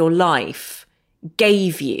period of your life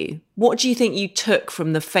gave you? What do you think you took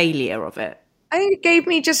from the failure of it? I think it gave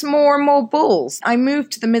me just more and more balls. I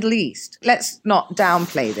moved to the Middle East. Let's not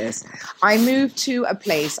downplay this. I moved to a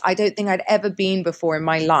place I don't think I'd ever been before in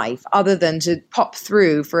my life, other than to pop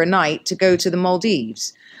through for a night to go to the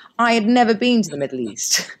Maldives. I had never been to the Middle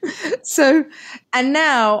East. And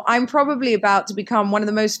now I'm probably about to become one of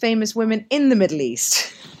the most famous women in the Middle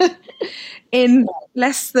East in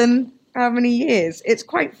less than how many years? It's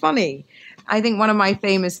quite funny. I think one of my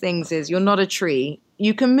famous things is you're not a tree.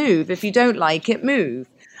 You can move. If you don't like it, move.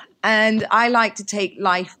 And I like to take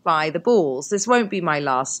life by the balls. This won't be my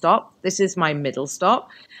last stop. This is my middle stop.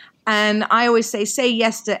 And I always say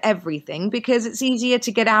yes to everything because it's easier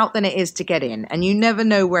to get out than it is to get in. And you never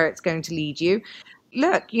know where it's going to lead you.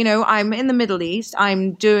 Look, I'm in the Middle East.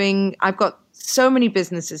 I've got so many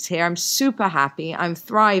businesses here. I'm super happy. I'm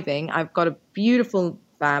thriving. I've got a beautiful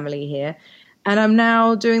family here. And I'm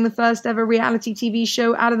now doing the first ever reality TV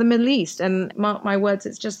show out of the Middle East. And mark my words,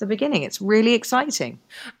 it's just the beginning. It's really exciting.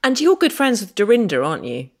 And you're good friends with Dorinda, aren't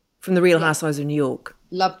you? From The Real Housewives of New York.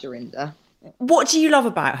 Love Dorinda. What do you love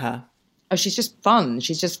about her? Oh, she's just fun.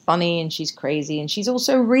 She's just funny and she's crazy. And she's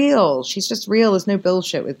also real. She's just real. There's no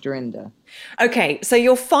bullshit with Dorinda. Okay, so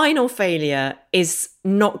your final failure is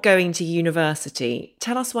not going to university.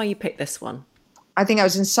 Tell us why you picked this one. I think I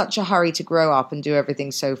was in such a hurry to grow up and do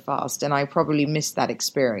everything so fast, and I probably missed that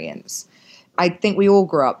experience. I think we all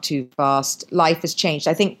grew up too fast. Life has changed.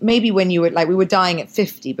 I think maybe when we were dying at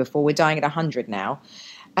 50 before, we're dying at 100 now.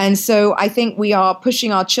 And so I think we are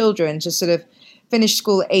pushing our children to sort of finish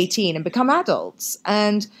school at 18 and become adults.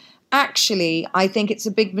 And actually, I think it's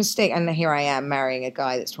a big mistake. And here I am marrying a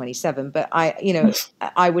guy that's 27, but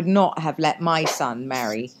I would not have let my son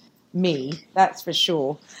marry me, that's for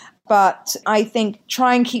sure. But I think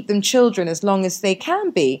try and keep them children as long as they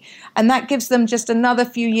can be. And that gives them just another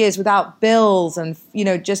few years without bills and,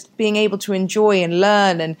 just being able to enjoy and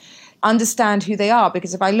learn and understand who they are.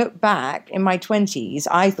 Because if I look back in my 20s,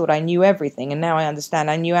 I thought I knew everything. And now I understand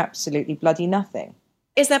I knew absolutely bloody nothing.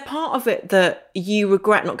 Is there part of it that you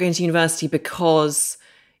regret not going to university because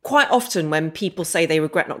quite often when people say they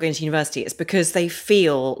regret not going to university, it's because they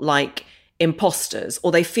feel like imposters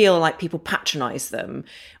or they feel like people patronize them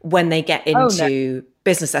when they get into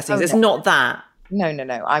business settings. It's not that. No.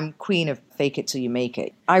 I'm queen of fake it till you make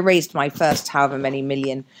it. I raised my first however many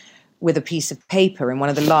million with a piece of paper in one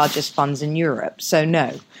of the largest funds in Europe. So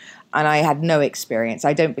no. And I had no experience.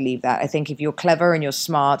 I don't believe that. I think if you're clever and you're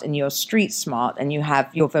smart and you're street smart and you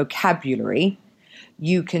have your vocabulary,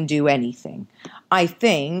 you can do anything. I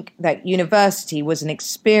think that university was an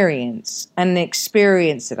experience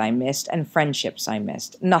that I missed and friendships I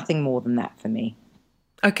missed. Nothing more than that for me.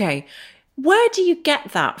 Okay. Where do you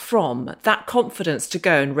get that from, that confidence to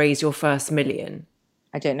go and raise your first million?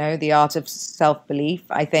 I don't know, the art of self-belief.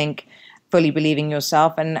 I think fully believing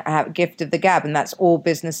yourself and have a gift of the gab. And that's all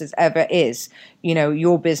businesses ever is. You know,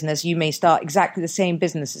 your business, you may start exactly the same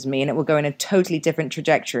business as me and it will go in a totally different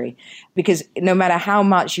trajectory, because no matter how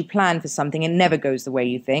much you plan for something, it never goes the way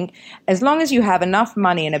you think. As long as you have enough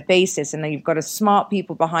money and a basis and then you've got a smart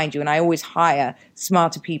people behind you, and I always hire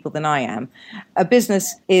smarter people than I am, a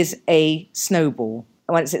business is a snowball.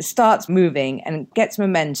 Once it starts moving and gets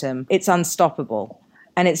momentum, it's unstoppable.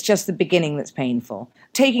 And it's just the beginning that's painful.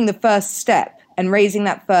 Taking the first step and raising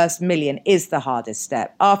that first million is the hardest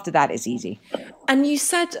step. After that, it's easy. And you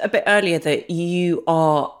said a bit earlier that you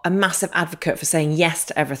are a massive advocate for saying yes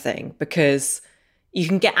to everything because you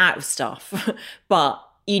can get out of stuff, but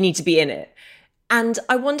you need to be in it. And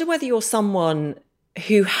I wonder whether you're someone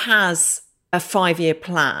who has a 5-year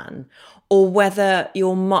plan or whether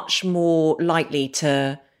you're much more likely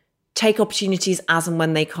to take opportunities as and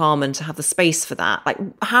when they come and to have the space for that. Like,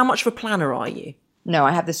 how much of a planner are you? No,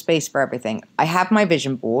 I have the space for everything. I have my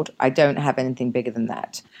vision board. I don't have anything bigger than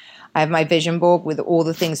that. I have my vision board with all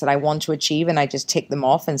the things that I want to achieve, and I just tick them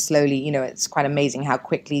off. And slowly, you know, it's quite amazing how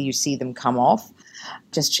quickly you see them come off.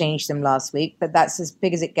 Just changed them last week, but that's as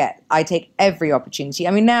big as it gets. I take every opportunity.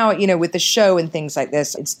 I mean, now, you know, with the show and things like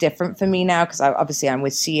this, it's different for me now because obviously I'm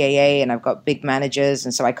with CAA and I've got big managers.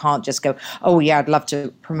 And so I can't just go, oh, yeah, I'd love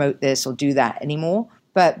to promote this or do that anymore.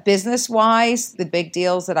 But business-wise, the big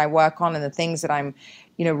deals that I work on and the things that I'm,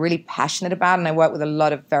 you know, really passionate about, and I work with a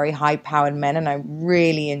lot of very high-powered men, and I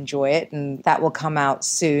really enjoy it, and that will come out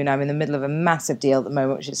soon. I'm in the middle of a massive deal at the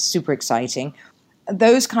moment, which is super exciting.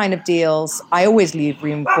 Those kind of deals, I always leave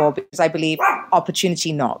room for because I believe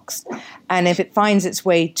opportunity knocks. And if it finds its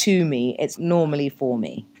way to me, it's normally for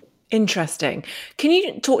me. Interesting. Can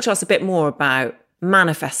you talk to us a bit more about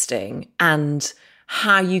manifesting and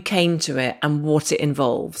how you came to it and what it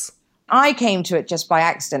involves? I came to it just by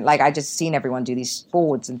accident. Like, I just seen everyone do these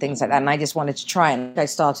boards and things like that, and I just wanted to try it. I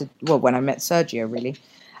started, well, when I met Sergio, really.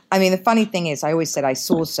 I mean, the funny thing is, I always said I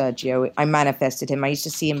saw Sergio. I manifested him. I used to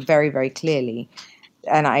see him very, very clearly.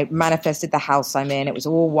 And I manifested the house I'm in. It was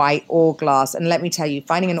all white, all glass. And let me tell you,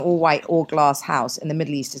 finding an all white, all glass house in the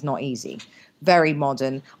Middle East is not easy. Very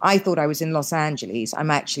modern. I thought I was in Los Angeles.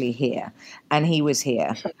 I'm actually here. And he was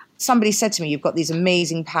here. Somebody said to me, you've got these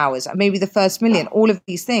amazing powers. Maybe the first million, all of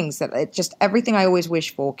these things that it just everything I always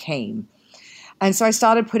wished for came. And so I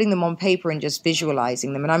started putting them on paper and just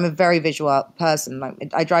visualizing them. And I'm a very visual person.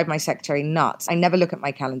 Like, I drive my secretary nuts. I never look at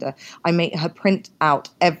my calendar. I make her print out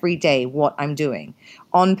every day what I'm doing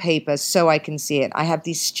on paper so I can see it. I have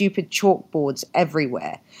these stupid chalkboards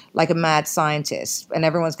everywhere, like a mad scientist. And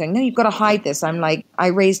everyone's going, no, you've got to hide this. I'm like, I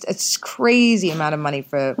raised a crazy amount of money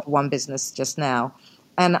for one business just now.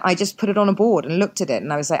 And I just put it on a board and looked at it.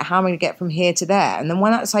 And I was like, how am I going to get from here to there? And then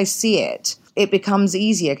once I see it, it becomes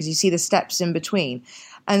easier because you see the steps in between.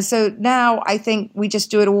 And so now I think we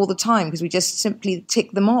just do it all the time because we just simply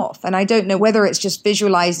tick them off. And I don't know whether it's just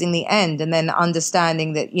visualizing the end and then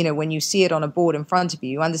understanding that, you know, when you see it on a board in front of you,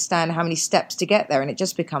 you understand how many steps to get there and it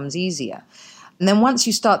just becomes easier. And then once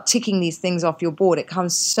you start ticking these things off your board, it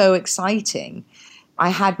becomes so exciting. I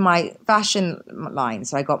had my fashion line,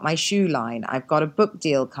 so I got my shoe line. I've got a book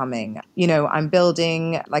deal coming. You know, I'm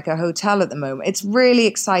building like a hotel at the moment. It's really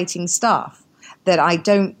exciting stuff that I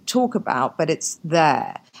don't talk about, but it's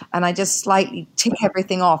there. And I just slightly tick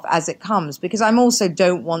everything off as it comes because I'm also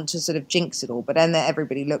don't want to sort of jinx it all. But then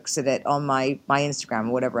everybody looks at it on my Instagram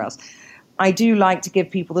or whatever else. I do like to give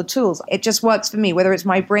people the tools. It just works for me, whether it's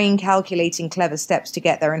my brain calculating clever steps to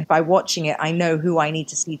get there. And by watching it, I know who I need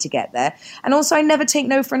to see to get there. And also, I never take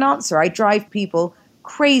no for an answer. I drive people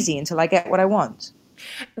crazy until I get what I want.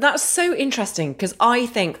 That's so interesting because I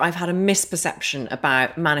think I've had a misperception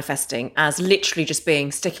about manifesting as literally just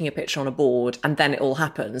being sticking a picture on a board and then it all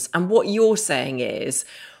happens. And what you're saying is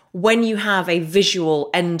when you have a visual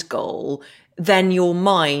end goal, then your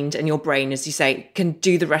mind and your brain, as you say, can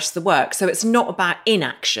do the rest of the work. So it's not about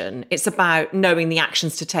inaction. It's about knowing the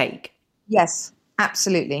actions to take. Yes,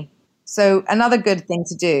 absolutely. So another good thing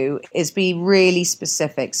to do is be really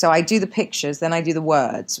specific. So I do the pictures, then I do the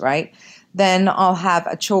words, right? Then I'll have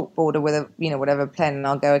a chalkboard or with a, you know, whatever pen, and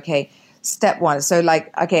I'll go, okay, step one. So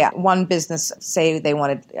like, okay, one business, say they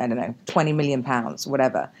wanted, I don't know, 20 million pounds,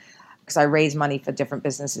 whatever. because I raise money for different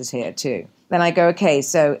businesses here too. Then I go, okay,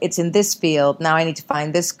 so it's in this field. Now I need to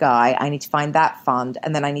find this guy. I need to find that fund.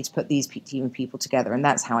 And then I need to put these team of people together. And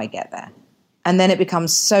that's how I get there. And then it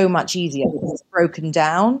becomes so much easier because it's broken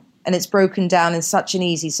down. And it's broken down in such an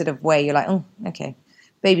easy sort of way. You're like, oh, okay,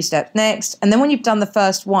 baby steps next. And then when you've done the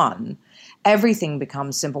first one, everything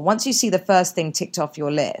becomes simple. Once you see the first thing ticked off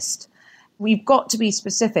your list, we've got to be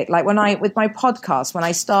specific. Like with my podcast, when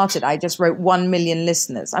I started, I just wrote 1 million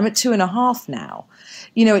listeners. I'm at 2.5 now.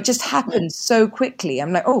 It just happened so quickly.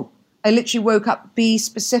 I'm like, oh, I literally woke up, be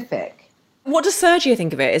specific. What does Sergio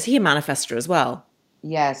think of it? Is he a manifester as well?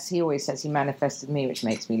 Yes, he always says he manifested me, which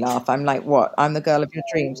makes me laugh. I'm like, what? I'm the girl of your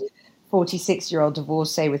dreams. 46-year-old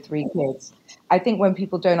divorcee with 3 kids. I think when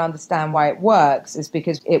people don't understand why it works is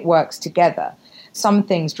because it works together. Some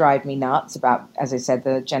things drive me nuts about, as I said,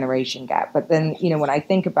 the generation gap. But then, when I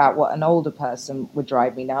think about what an older person would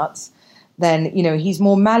drive me nuts, then, he's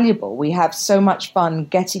more malleable. We have so much fun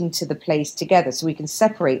getting to the place together so we can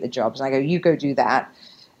separate the jobs. And I go, you go do that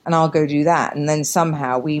and I'll go do that. And then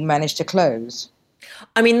somehow we manage to close.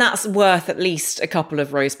 I mean, that's worth at least a couple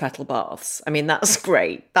of rose petal baths. I mean, that's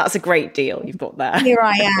great. That's a great deal you've got there. Here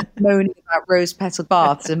I am moaning about rose petal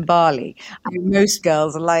baths in Bali. I mean, most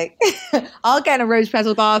girls are like, I'll get a rose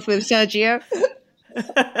petal bath with Sergio.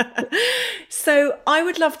 So I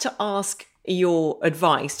would love to ask your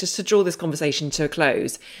advice, just to draw this conversation to a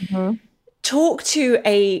close. Mm-hmm. Talk to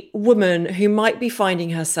a woman who might be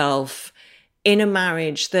finding herself in a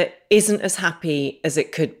marriage that isn't as happy as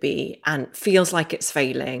it could be and feels like it's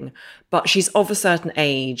failing, but she's of a certain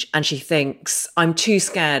age and she thinks, I'm too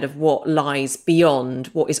scared of what lies beyond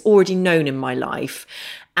what is already known in my life.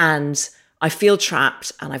 And I feel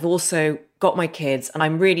trapped, and I've also got my kids, and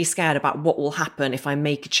I'm really scared about what will happen if I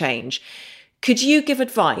make a change. Could you give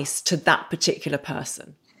advice to that particular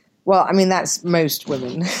person? Well, I mean, that's most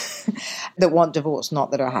women that want divorce,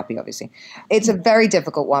 not that are happy, obviously. It's a very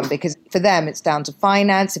difficult one because for them, it's down to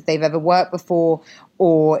finance, if they've ever worked before,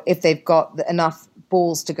 or if they've got enough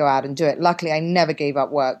balls to go out and do it. Luckily, I never gave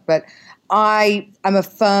up work, but I am a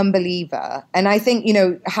firm believer. And I think,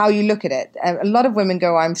 how you look at it, a lot of women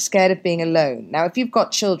go, I'm scared of being alone. Now, if you've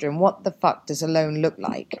got children, what the fuck does alone look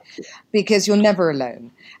like? Because you're never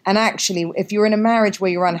alone. And actually, if you're in a marriage where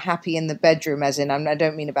you're unhappy in the bedroom, as in, I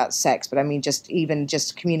don't mean about sex, but I mean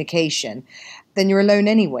just communication, then you're alone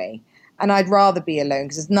anyway. And I'd rather be alone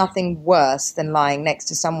because there's nothing worse than lying next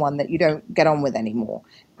to someone that you don't get on with anymore.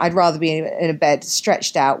 I'd rather be in a bed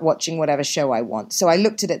stretched out watching whatever show I want. So I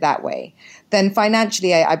looked at it that way. Then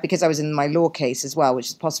financially, because I was in my law case as well, which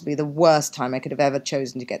is possibly the worst time I could have ever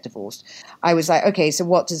chosen to get divorced, I was like, okay, so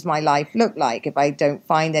what does my life look like if I don't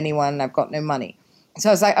find anyone and I've got no money? So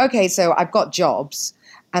I was like, okay, so I've got jobs.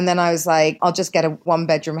 And then I was like, I'll just get a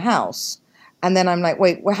 1-bedroom house. And then I'm like,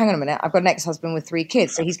 wait, well, hang on a minute. I've got an ex-husband with 3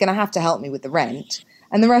 kids, so he's going to have to help me with the rent.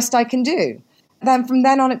 And the rest I can do. Then from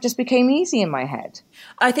then on, it just became easy in my head.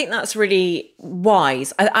 I think that's really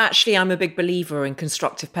wise. I'm a big believer in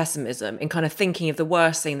constructive pessimism, in kind of thinking of the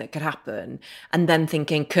worst thing that could happen and then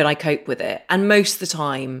thinking, could I cope with it? And most of the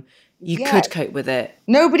time, you could cope with it.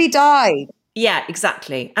 Nobody died. Yeah,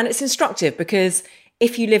 exactly. And it's instructive because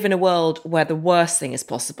if you live in a world where the worst thing is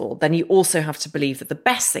possible, then you also have to believe that the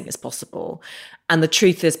best thing is possible. And the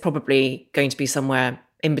truth is probably going to be somewhere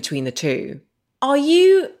in between the two. Are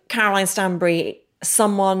you, Caroline Stanbury,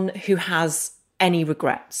 someone who has any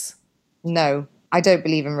regrets? No, I don't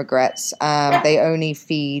believe in regrets. They only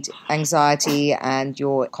feed anxiety and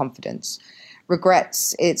your confidence.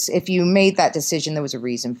 Regrets, it's if you made that decision, there was a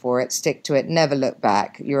reason for it. Stick to it. Never look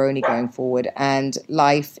back. You're only going forward. And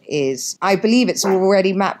life is, I believe it's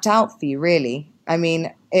already mapped out for you, really. I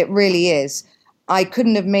mean, it really is. I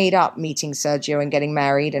couldn't have made up meeting Sergio and getting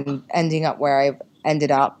married and ending up where I've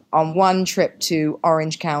ended up on one trip to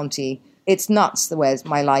Orange County. It's nuts the way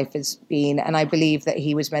my life has been. And I believe that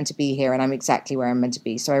he was meant to be here and I'm exactly where I'm meant to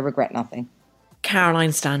be. So I regret nothing.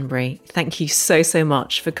 Caroline Stanbury, thank you so, so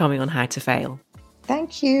much for coming on How to Fail.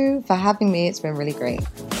 Thank you for having me. It's been really great.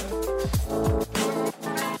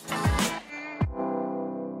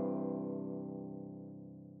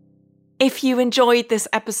 If you enjoyed this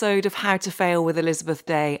episode of How to Fail with Elizabeth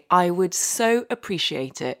Day, I would so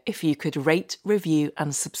appreciate it if you could rate, review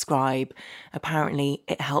and subscribe. Apparently,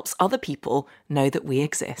 it helps other people know that we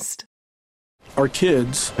exist. Our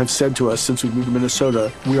kids have said to us since we moved to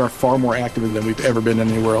Minnesota, we are far more active than we've ever been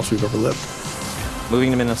anywhere else we've ever lived.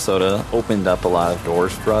 Moving to Minnesota opened up a lot of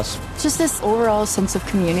doors for us. Just this overall sense of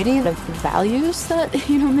community, of values that,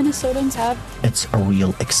 Minnesotans have. It's a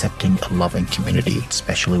real accepting, loving community,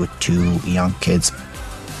 especially with 2 young kids.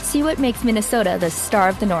 See what makes Minnesota the star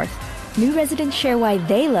of the North. New residents share why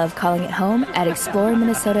they love calling it home at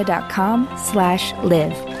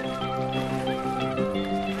exploreminnesota.com/live.